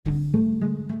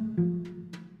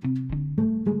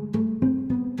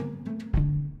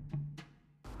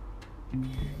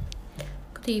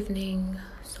Good evening,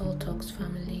 Soul Talks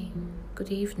family. Good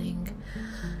evening.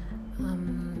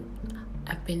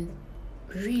 I've been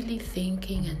really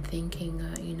thinking,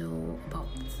 about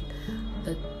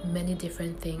the many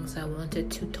different things I wanted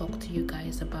to talk to you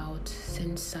guys about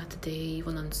since Saturday,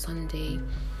 even on Sunday.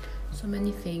 So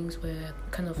many things were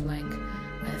kind of like,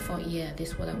 I thought,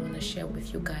 this is what I want to share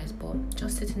with you guys. But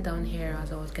just sitting down here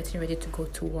as I was getting ready to go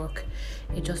to work,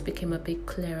 it just became a bit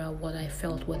clearer what I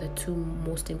felt were the two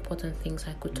most important things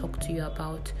I could talk to you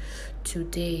about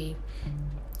today.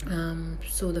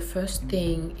 So the first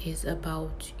thing is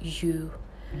about you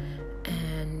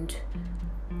and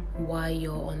why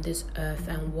you're on this earth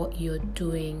and what you're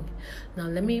doing. Now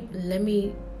let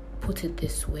me put it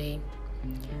this way.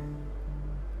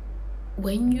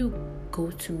 When you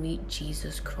go to meet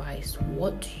Jesus Christ,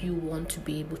 what do you want to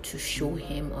be able to show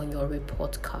him on your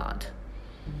report card?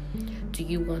 Do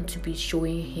you want to be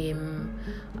showing him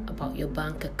about your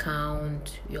bank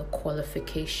account, your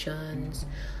qualifications,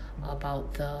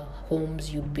 about the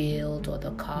homes you built or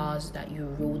the cars that you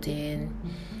rode in?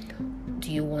 Do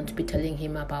you want to be telling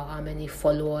him about how many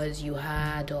followers you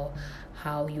had or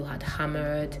how you had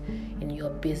hammered in your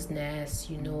business,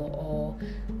 or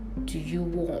do you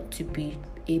want to be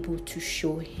able to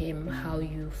show him how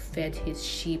you fed his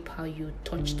sheep, how you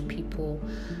touched people,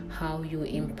 how you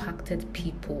impacted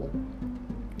people?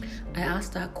 I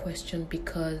ask that question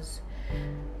because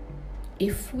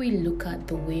if we look at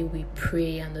the way we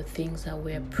pray and the things that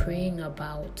we're praying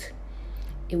about,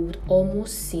 it would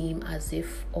almost seem as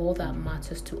if all that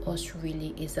matters to us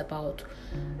really is about,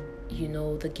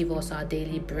 the give us our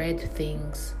daily bread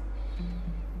things.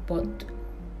 But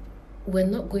we're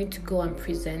not going to go and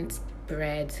present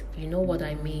bread, you know what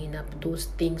I mean, those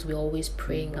things we're always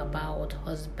praying about,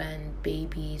 husband,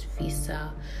 babies,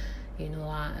 visa,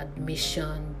 our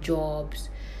admission, jobs.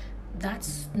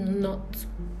 That's not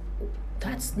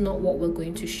what we're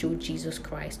going to show Jesus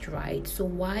Christ, right? So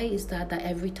why is that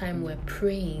every time we're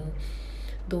praying,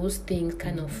 those things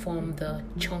kind of form the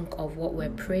chunk of what we're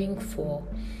praying for?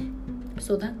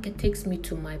 So that takes me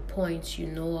to my point,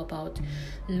 about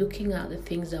looking at the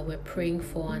things that we're praying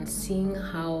for and seeing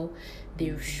how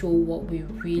they show what we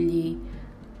really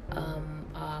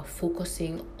are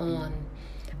focusing on.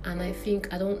 And I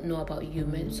think, I don't know about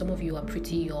you, some of you are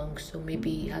pretty young, so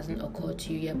maybe it hasn't occurred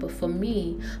to you yet. But for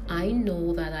me, I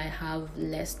know that I have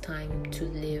less time to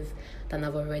live than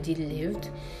I've already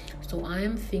lived. So I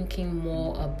am thinking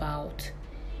more about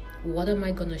what am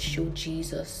I going to show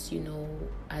Jesus,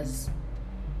 as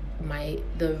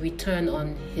the return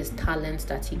on his talents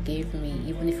that he gave me,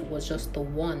 even if it was just the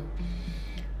one.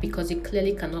 Because it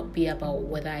clearly cannot be about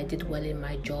whether I did well in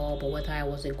my job or whether I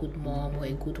was a good mom or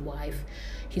a good wife.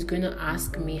 He's going to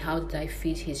ask me, how did I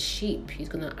feed his sheep? He's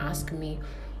going to ask me,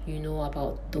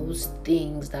 about those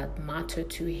things that matter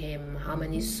to him. How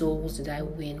many souls did I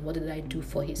win? What did I do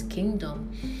for his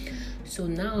kingdom? So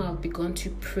now I've begun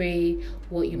to pray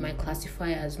what you might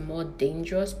classify as more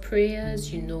dangerous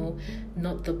prayers,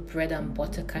 not the bread and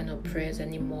butter kind of prayers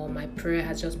anymore. My prayer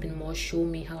has just been more, show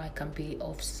me how I can be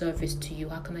of service to you.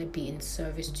 How can I be in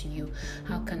service to you?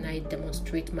 How can I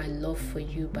demonstrate my love for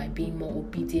you by being more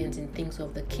obedient in things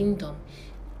of the kingdom?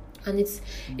 And it's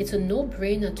a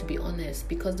no-brainer, to be honest,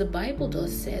 because the Bible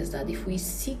does says that if we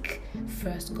seek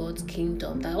first God's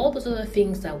kingdom, that all those other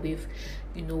things that we've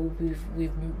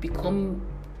become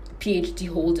PhD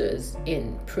holders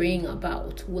in praying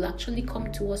about will actually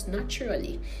come to us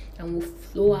naturally and will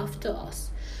flow after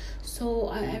us. So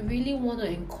I really want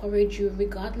to encourage you,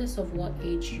 regardless of what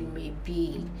age you may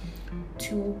be,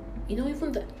 to,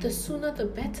 even the sooner the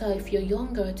better, if you're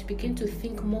younger, to begin to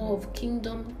think more of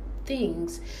kingdom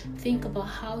things. Think about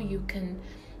how you can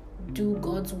do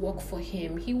God's work for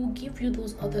him. He will give you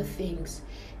those other things.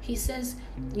 He says,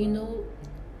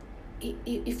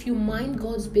 if you mind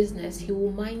God's business, he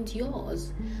will mind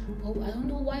yours. But I don't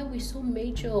know why we're so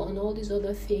major on all these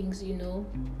other things,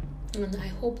 and I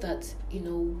hope that,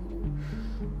 we'll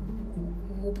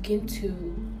begin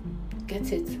to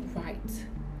get it right.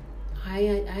 I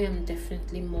am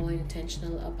definitely more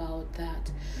intentional about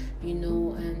that,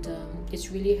 and it's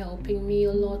really helping me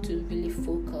a lot to really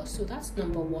focus. So that's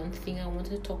number one thing I wanted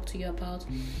to talk to you about.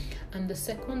 And the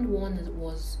second one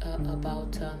was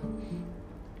about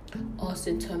us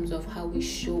in terms of how we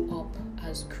show up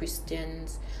as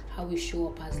Christians, how we show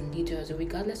up as leaders.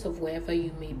 Regardless of wherever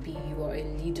you may be, you are a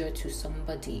leader to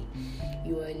somebody.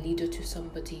 You are a leader to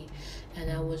somebody. And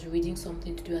I was reading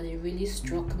something to do, and it really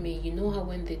struck me. You know how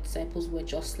when the disciples were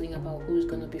jostling about who's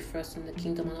going to be first in the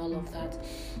kingdom and all of that,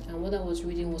 and what I was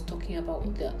reading was talking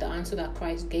about the answer that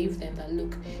Christ gave them, that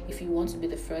look, if you want to be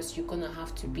the first, you're going to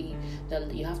have to be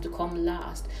you have to come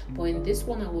last. But in this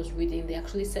one I was reading, they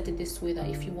actually said it this way, that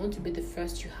if you want to be the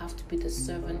first, you have to be the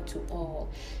servant to all.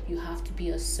 You have to be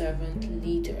a servant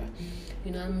leader.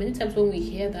 You know, and many times when we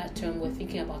hear that term, we're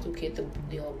thinking about, okay, the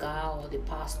oga or the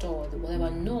pastor or the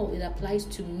whatever. No, it applies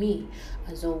to me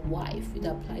as a wife. It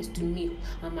applies to me.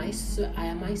 Am I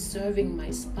serving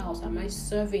my spouse? Am I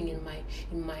serving in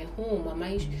my home? Am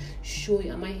I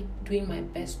doing my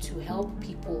best to help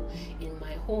people in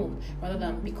my home, rather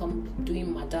than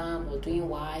doing madam or doing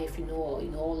wife, or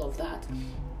all of that,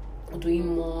 or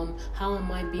doing mom? How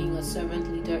am I being a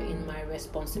servant leader in my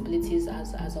responsibilities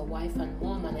as a wife and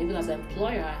mom? And even as an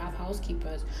employer, I have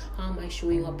housekeepers. How am I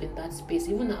showing up in that space?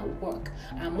 Even at work,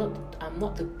 I'm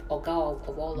not the oga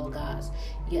of all ogas,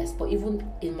 yes, but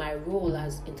even in my role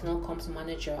as internal comms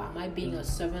manager, am I being a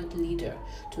servant leader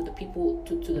to the people,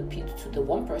 to the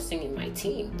one person in my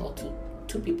team, or to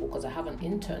two people because I have an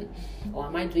intern? Or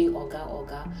am I doing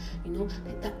oga?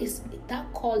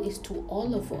 That call is to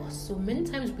all of us. So many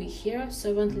times we hear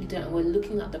servant leader and we're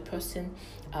looking at the person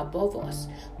above us,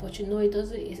 but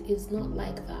it's not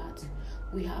like that.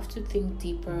 We have to think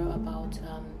deeper about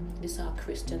this our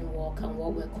Christian walk and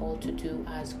what we're called to do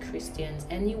as Christians.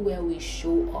 Anywhere we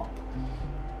show up,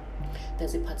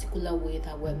 there's a particular way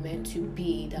that we're meant to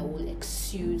be, that will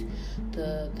exude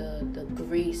the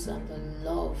grace and the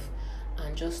love,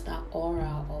 and just that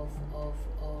aura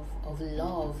of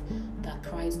love that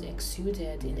Christ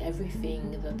exuded in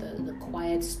everything, the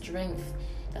quiet strength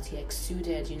that he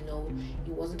exuded. It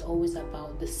wasn't always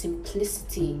about the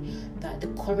simplicity, that the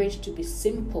courage to be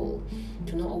simple,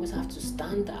 to not always have to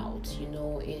stand out,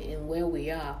 in where we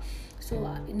are. So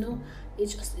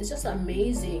it's just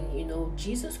amazing.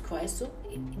 Jesus Christ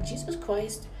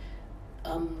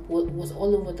was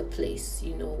all over the place,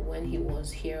 when he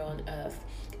was here on earth.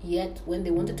 Yet when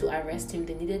they wanted to arrest him,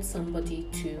 they needed somebody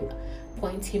to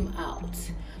point him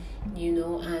out,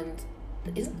 and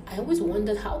I always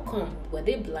wondered, how come? Were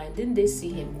they blind? Didn't they see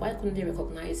him? Why couldn't they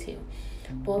recognize him?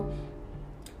 But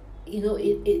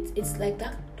it's like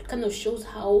that kind of shows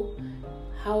how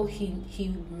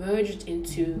he merged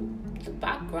into the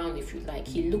background, if you like.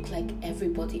 He looked like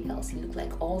everybody else. He looked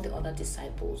like all the other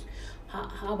disciples.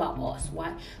 How about us?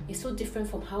 Why? It's so different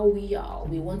from how we are.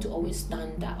 We want to always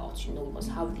stand out. We must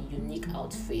have the unique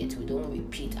outfit. We don't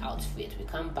repeat outfit. We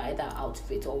can't buy that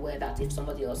outfit or wear that if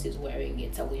somebody else is wearing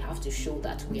it. So we have to show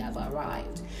that we have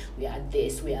arrived. We are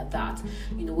this, we are that.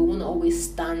 We want to always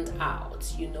stand out,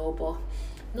 but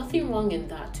nothing wrong in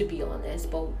that, to be honest.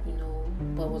 But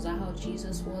was that how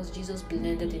Jesus was? Jesus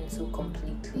blended in so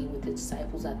completely with the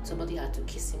disciples that somebody had to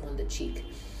kiss him on the cheek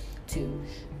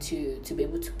to be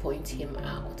able to point him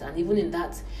out. And even in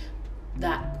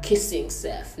that kissing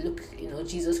self, look,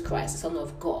 Jesus Christ, the Son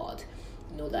of God,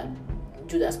 that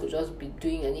Judas could just be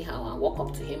doing anyhow and walk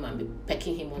up to him and be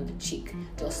pecking him on the cheek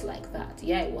just like that.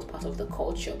 Yeah, it was part of the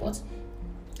culture, but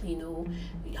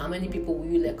how many people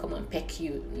will you let come and peck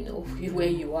you, where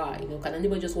you are? Can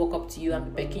anybody just walk up to you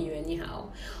and be pecking you anyhow?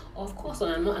 Of course,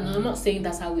 and I'm not saying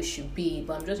that's how we should be,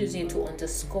 but I'm just using it to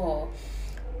underscore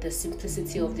the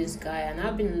simplicity of this guy. And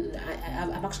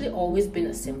I've actually always been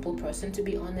a simple person, to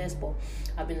be honest, but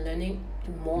I've been learning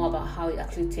more about how it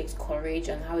actually takes courage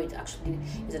and how it actually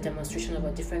is a demonstration of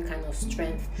a different kind of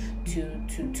strength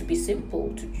to be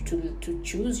simple, to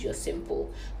choose your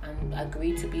simple and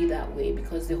agree to be that way,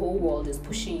 because the whole world is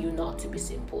pushing you not to be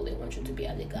simple. They want you to be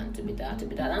elegant, to be that,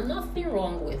 and nothing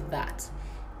wrong with that.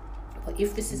 But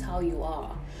if this is how you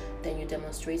are, then you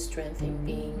demonstrate strength in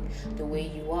being the way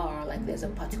you are. Like, there's a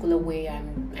particular way I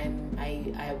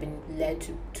have been led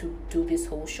to do this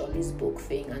whole Shirley's book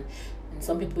thing, and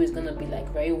some people it's gonna be like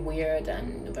very weird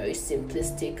and very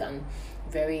simplistic and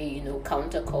very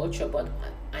counterculture, but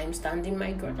I'm standing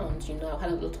my ground. I've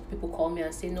had a lot of people call me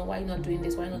and say, no, why are you not doing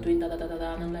this, why are you not doing that, and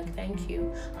I'm like, thank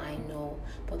you, I know,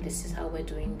 but this is how we're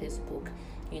doing this book.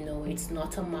 It's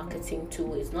not a marketing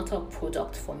tool. It's not a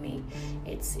product for me.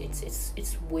 It's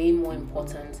way more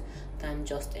important than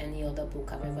just any other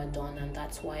book I've ever done, and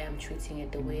that's why I'm treating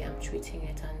it the way I'm treating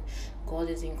it. And God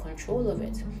is in control of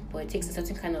it, but it takes a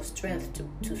certain kind of strength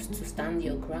to stand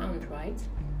your ground, right?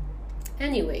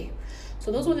 Anyway,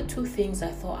 so those were the two things I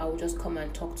thought I would just come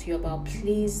and talk to you about.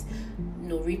 Please,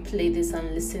 replay this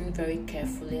and listen very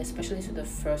carefully, especially to the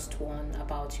first one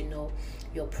about,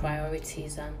 your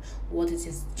priorities and what it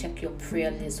is. Check your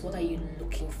prayer list. What are you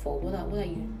looking for? What are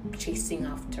you chasing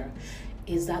after?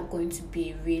 Is that going to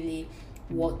be really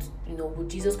what, would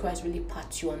Jesus Christ really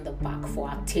pat you on the back for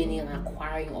attaining and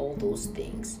acquiring all those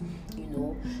things?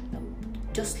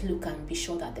 Just look and be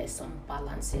sure that there's some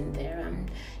balance in there.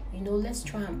 And, let's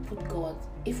try and put God,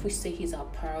 if we say He's our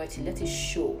priority, let it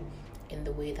show in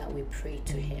the way that we pray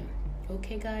to Him.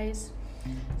 Okay, guys?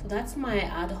 So that's my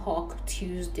ad hoc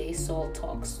Tuesday Soul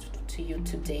Talks to you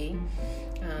today.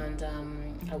 And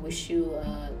I wish you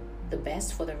the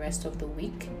best for the rest of the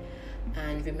week.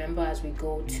 And remember, as we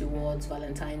go towards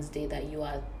Valentine's Day, that you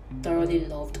are thoroughly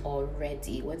loved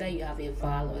already. Whether you have a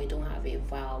vow or you don't have a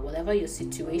vow, whatever your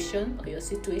situation or your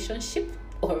situationship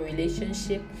or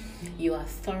relationship, you are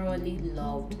thoroughly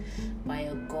loved by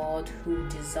a God who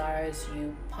desires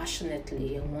you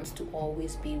passionately and wants to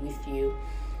always be with you,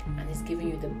 and is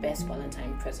giving you the best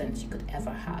Valentine present you could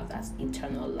ever have. That's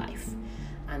eternal life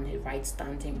and a right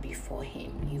standing before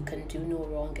Him. You can do no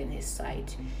wrong in His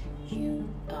sight. You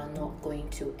are not going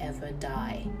to ever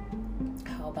die.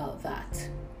 How about that?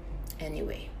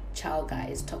 Anyway, ciao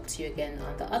guys. Talk to you again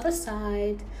on the other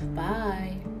side.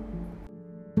 Bye.